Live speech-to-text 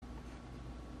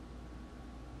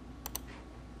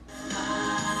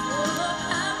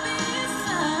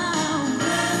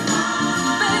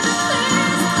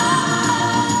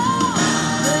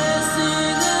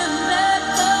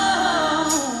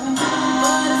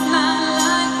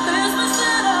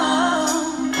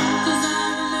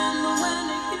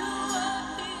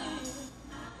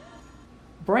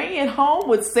home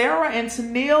with Sarah and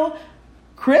Tennille.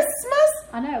 Christmas?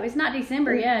 I know. It's not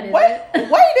December yet, is Wait, it?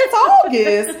 it's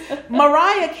August.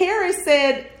 Mariah Carey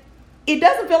said, it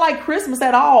doesn't feel like Christmas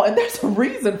at all. And there's a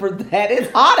reason for that.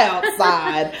 It's hot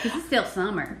outside. It's still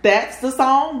summer. That's the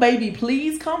song, Baby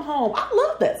Please Come Home. I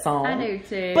love that song. I do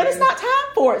too. But it's not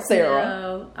time for it, Sarah.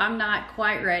 No, I'm not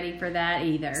quite ready for that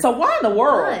either. So why in the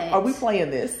world But- are we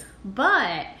playing this?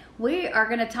 But we are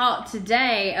going to talk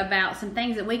today about some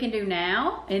things that we can do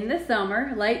now in the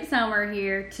summer, late summer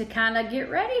here, to kind of get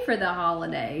ready for the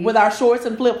holidays. With our shorts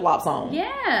and flip-flops on.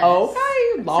 Yes.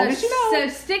 Okay, long as you know.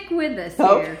 So stick with us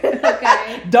Okay. here.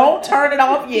 Okay. Don't turn it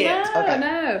off yet. No, Okay.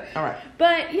 no. All right.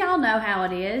 But y'all know how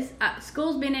it is.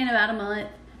 School's been in about a month.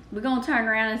 We're going to turn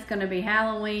around. It's going to be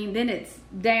Halloween. Then it's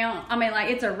down. I mean, like,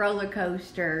 it's a roller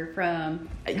coaster from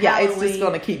Yeah, it's Halloween. just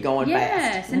going to keep going fast.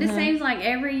 Yes, and it seems like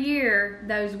every year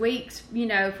those weeks, you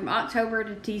know, from October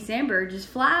to December just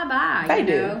fly by. They you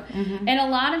do. know? And a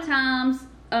lot of times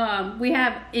we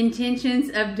have intentions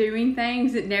of doing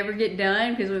things that never get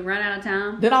done because we run out of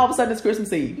time. Then all of a sudden it's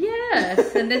Christmas Eve.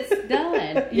 Yes, and it's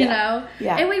done, you know.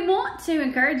 Yeah. And we want to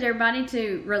encourage everybody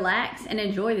to relax and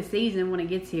enjoy the season when it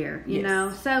gets here, you Yes.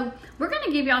 know. So we're going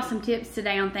to give y'all some tips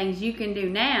today on things you can do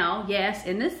now, yes,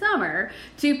 in the summer,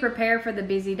 to prepare for the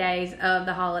busy days of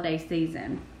the holiday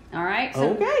season. All right.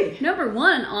 So Okay. number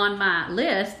one on my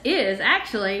list is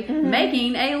actually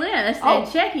making a list Oh.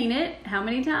 and checking it. How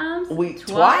many times?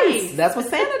 Twice. That's what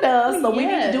Santa does. So we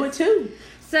need to do it too.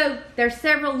 So there's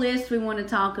several lists we want to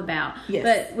talk about. Yes.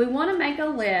 But we want to make a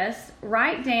list,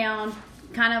 write down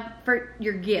kind of for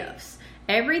your gifts.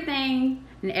 Everything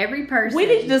and every person. We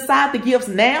need to decide the gifts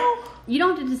now. You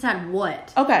don't have to decide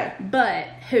what, Okay. but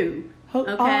who. Who-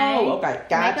 Okay. oh, okay.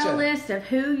 Gotcha. Make a list of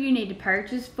who you need to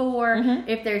purchase for.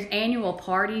 If there's annual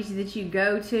parties that you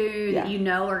go to that Yeah. you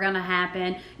know are going to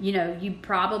happen, you know, you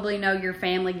probably know your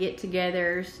family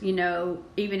get-togethers. You know,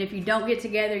 even if you don't get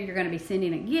together, you're going to be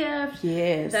sending a gift.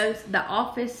 Yes. The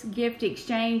office gift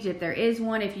exchange, if there is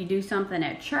one, if you do something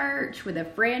at church with a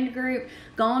friend group,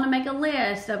 go on and make a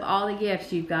list of all the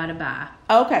gifts you've got to buy.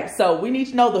 Okay, so we need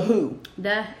to know the who.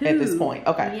 The who. At this point,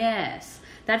 okay. Yes.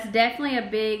 That's definitely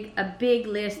a big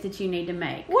list that you need to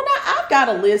make. Well, now I've got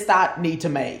a list I need to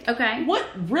make. Okay. What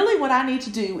I need to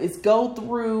do is go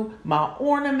through my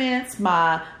ornaments,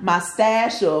 my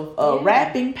stash of Yeah.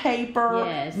 wrapping paper,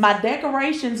 Yes. my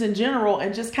decorations in general,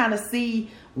 and just kind of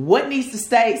see what needs to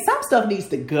stay. Some stuff needs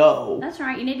to go. That's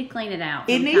right. You need to clean it out.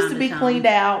 It from needs time to be time. cleaned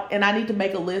out, and I need to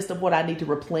make a list of what I need to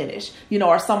replenish. You know,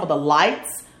 are some of the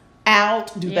lights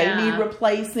out? Do Yeah. they need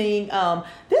replacing?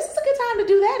 This is a good time to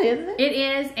do that, isn't it? It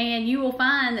is, and you will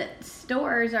find that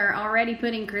stores are already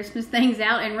putting Christmas things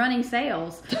out and running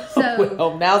sales. So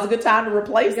well, now's a good time to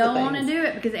replace go the things. on and do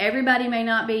it, because everybody may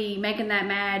not be making that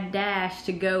mad dash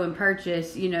to go and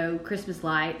purchase, you know, Christmas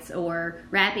lights or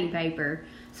wrapping paper.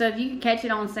 So if you can catch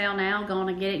it on sale now, go on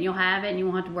and get it, and you'll have it, and you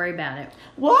won't have to worry about it.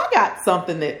 Well, I got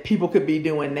something that people could be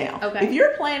doing now. Okay. If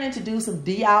you're planning to do some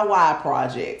DIY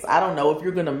projects, I don't know if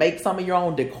you're going to make some of your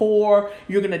own decor,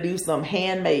 you're going to do some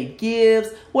handmade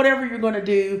gifts, whatever you're going to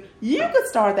do, you could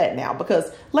start that now,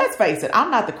 because let's face it, I'm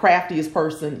not the craftiest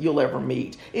person you'll ever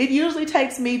meet. It usually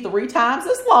takes me 3 times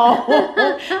as long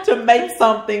to make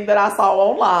something that I saw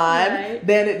online Right.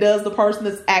 than it does the person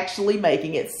that's actually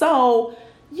making it. So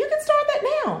you can start that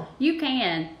now. You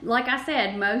can. Like I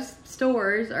said, most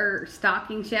stores are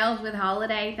stocking shelves with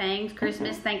holiday things,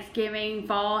 Christmas, Thanksgiving,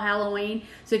 fall, Halloween.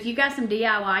 So if you got some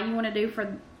DIY you want to do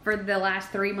for the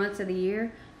last 3 months of the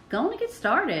year, go on and get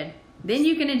started. Then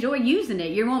you can enjoy using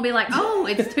it. You won't be like, oh,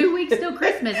 it's 2 weeks till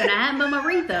Christmas and I haven't put my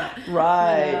wreath up.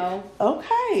 Right. You know?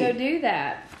 Okay. So do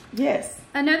that. Yes.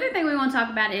 Another thing we want to talk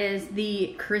about is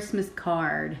the Christmas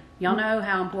card. Y'all know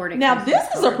how important Now, Christmas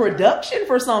this is a cards are. production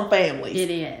for some families. It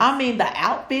is. I mean, the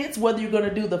outfits, whether you're going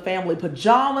to do the family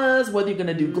pajamas, whether you're going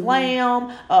to do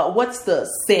glam, what's the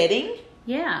setting?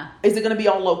 Yeah. Is it going to be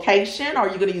on location? Are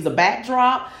you going to use a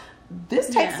backdrop? This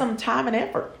takes Yeah. some time and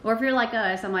effort. Or if you're like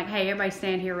us, I'm like, hey, everybody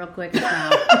stand here real quick. And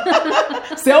smile.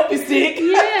 Selfie stick.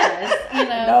 Yes, you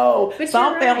know. No, But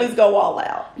some you're families right. go all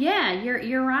out. Yeah,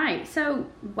 you're right. So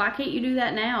why can't you do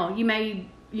that now? You may,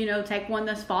 you know, take one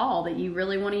this fall that you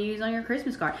really want to use on your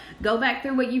Christmas card. Go back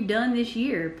through what you've done this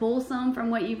year. Pull some from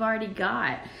what you've already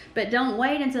got. But don't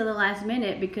wait until the last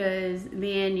minute, because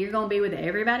then you're going to be with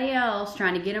everybody else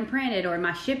trying to get them printed, or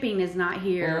my shipping is not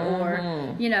here,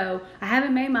 or, you know, I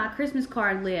haven't made my Christmas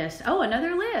card list. Oh,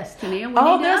 another list. Tania, we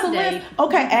need to There's a update. list.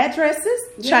 Okay, addresses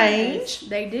change. Yes,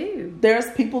 they do.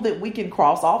 There's people that we can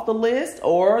cross off the list,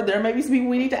 or there may be some people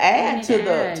we need to add need to to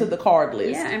the add. to the card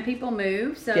list. Yeah, and people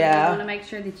move, so Yeah. you want to make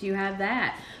sure that you have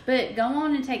that. But go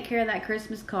on and take care of that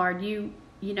Christmas card.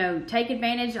 take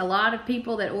advantage. A lot of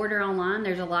people that order online,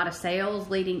 there's a lot of sales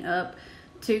leading up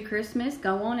to Christmas.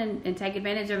 Go on and take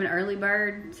advantage of an early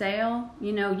bird sale.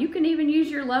 You can even use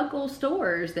your local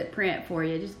stores that print for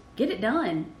you. Just get it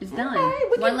done. It's done.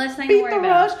 One less thing to worry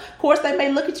about. Of course, they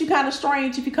may look at you kind of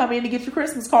strange if you come in to get your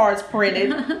Christmas cards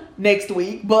printed next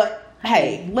week, but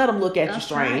hey, let them look at you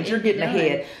strange. Right. You're getting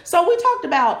ahead. So we talked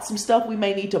about some stuff we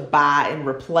may need to buy and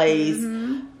replace.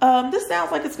 This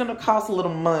sounds like it's going to cost a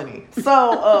little money.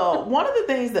 So one of the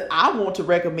things that I want to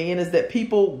recommend is that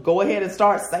people go ahead and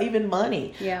start saving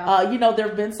money. Yeah. There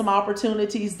have been some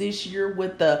opportunities this year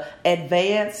with the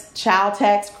advanced child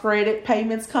tax credit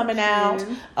payments coming out.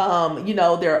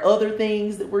 There are other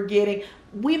things that we're getting.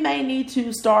 We may need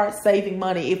to start saving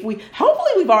money.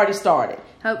 Hopefully we've already started.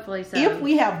 Hopefully so. If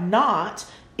we have not,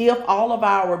 if all of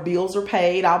our bills are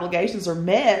paid, obligations are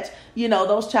met,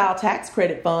 those child tax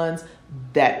credit funds,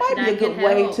 that might be a good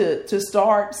way to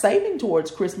start saving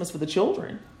towards Christmas for the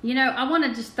children. I want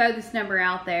to just throw this number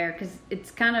out there because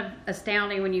it's kind of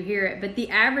astounding when you hear it. But the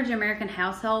average American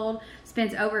household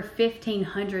spends over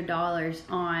 $1,500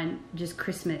 on just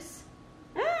Christmas.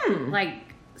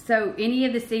 So any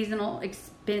of the seasonal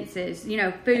expenses,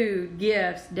 food,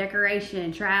 gifts,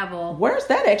 decoration, travel. Where's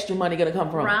that extra money going to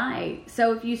come from? Right.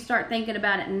 So if you start thinking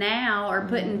about it now or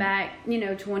putting back,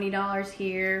 $20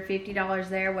 here, $50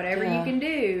 there, whatever you can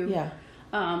do. Yeah.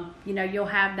 You'll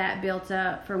have that built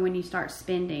up for when you start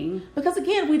spending. Because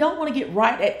again, we don't want to get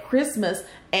right at Christmas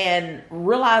and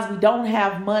realize we don't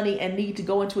have money and need to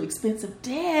go into expensive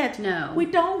debt. No. We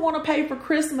don't want to pay for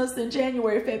Christmas in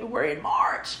January, February, and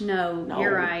March. No,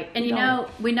 you're right. And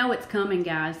we know it's coming,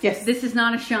 guys. Yes. This is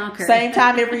not a shocker. Same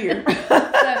time every year.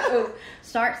 So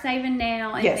start saving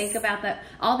now and Yes. think about that.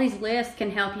 All these lists can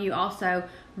help you also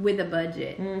with a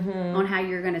budget on how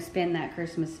you're going to spend that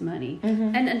Christmas money.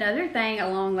 And another thing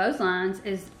along those lines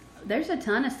is there's a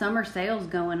ton of summer sales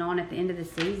going on at the end of the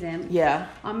season. Yeah.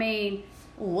 I mean,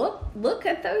 look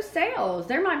at those sales.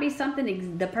 There might be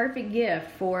something, the perfect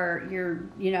gift for your,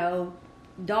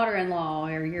 daughter-in-law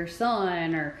or your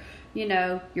son or,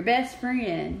 your best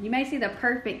friend. You may see the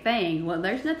perfect thing. Well,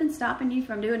 there's nothing stopping you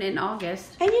from doing it in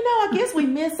August. And I guess we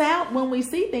miss out when we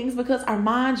see things because our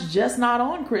mind's just not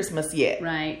on Christmas yet.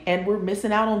 Right. And we're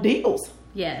missing out on deals.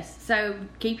 Yes. So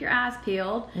keep your eyes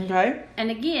peeled. Okay. And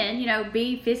again,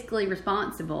 be fiscally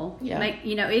responsible. Yeah.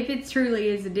 If it truly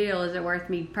is a deal, is it worth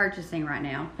me purchasing right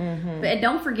now? But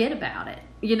don't forget about it.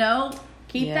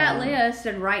 Keep that list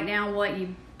and write down what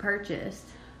you purchased.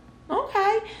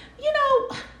 Okay.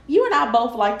 You and I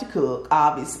both like to cook,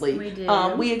 obviously. We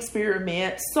do. We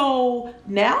experiment. So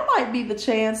now might be the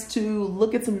chance to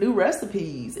look at some new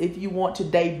recipes if you want to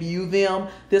debut them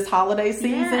this holiday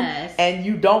season. Yes. And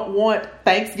you don't want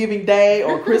Thanksgiving Day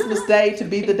or Christmas Day to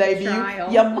be the debut.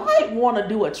 Trial. You might want to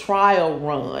do a trial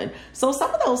run. So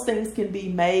some of those things can be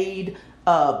made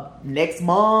next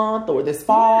month or this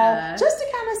fall, just to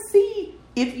kind of see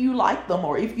if you like them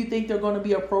or if you think they're going to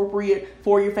be appropriate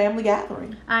for your family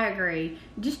gathering. I agree.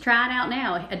 Just try it out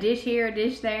now. A dish here, a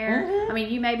dish there. I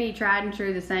mean, you may be tried and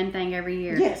true the same thing every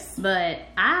year. Yes. But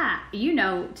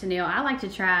Tennille, I like to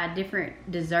try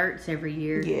different desserts every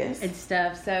year. Yes. And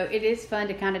stuff. So it is fun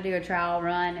to kind of do a trial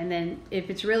run. And then if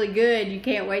it's really good, you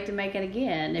can't wait to make it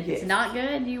again. If it's not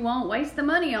good, you won't waste the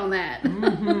money on that.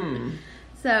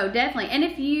 So definitely. And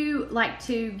if you like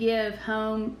to give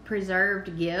home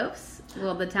preserved gifts,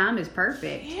 well, the time is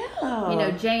perfect.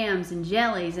 Yeah. Jams and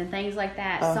jellies and things like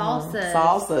that.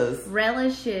 Salsas.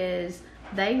 Relishes.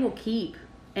 They will keep.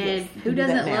 And who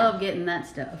doesn't love getting that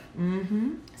stuff?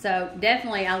 So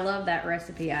definitely, I love that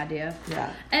recipe idea.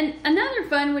 Yeah. And another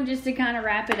fun one, just to kind of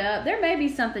wrap it up, there may be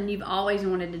something you've always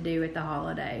wanted to do at the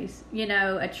holidays.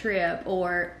 A trip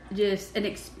or just an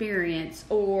experience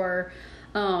or...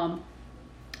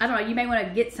 I don't know, you may want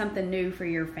to get something new for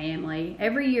your family.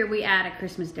 Every year we add a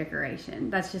Christmas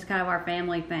decoration. That's just kind of our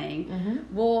family thing.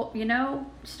 Well,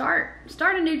 start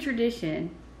a new tradition.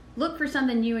 Look for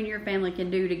something you and your family can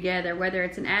do together, whether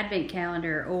it's an advent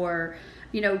calendar or,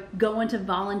 going to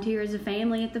volunteer as a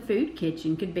family at the food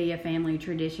kitchen could be a family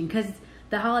tradition. Because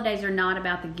the holidays are not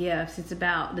about the gifts. It's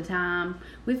about the time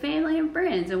with family and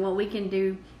friends and what we can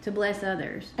do to bless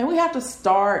others. And we have to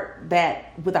start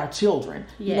that with our children.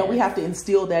 Yes. We have to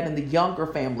instill that in the younger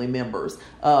family members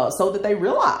so that they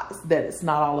realize that it's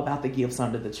not all about the gifts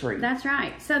under the tree. That's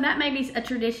right. So that may be a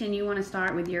tradition you want to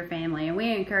start with your family, and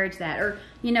we encourage that. Or,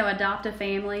 adopt a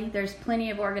family. There's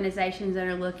plenty of organizations that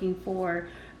are looking for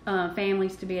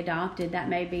families to be adopted. That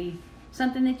may be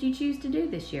something that you choose to do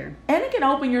this year. And it can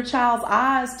open your child's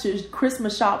eyes to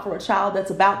Christmas shop for a child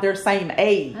that's about their same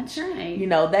age. That's right. You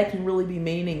know, that can really be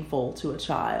meaningful to a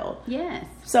child. Yes.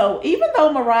 So even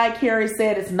though Mariah Carey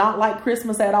said it's not like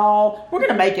Christmas at all, we're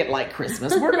going to make it like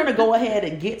Christmas. We're going to go ahead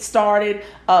and get started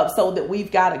so that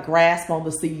we've got a grasp on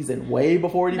the season way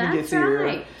before it even gets here.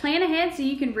 That's right. Plan ahead so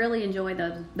you can really enjoy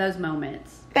those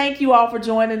moments. Thank you all for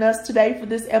joining us today for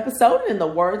this episode. And in the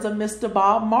words of Mr.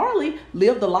 Bob Marley,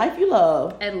 live the life you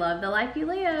love. And love the life you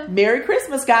live. Merry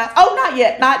Christmas, guys. Oh, not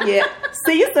yet. Not yet.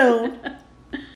 See you soon.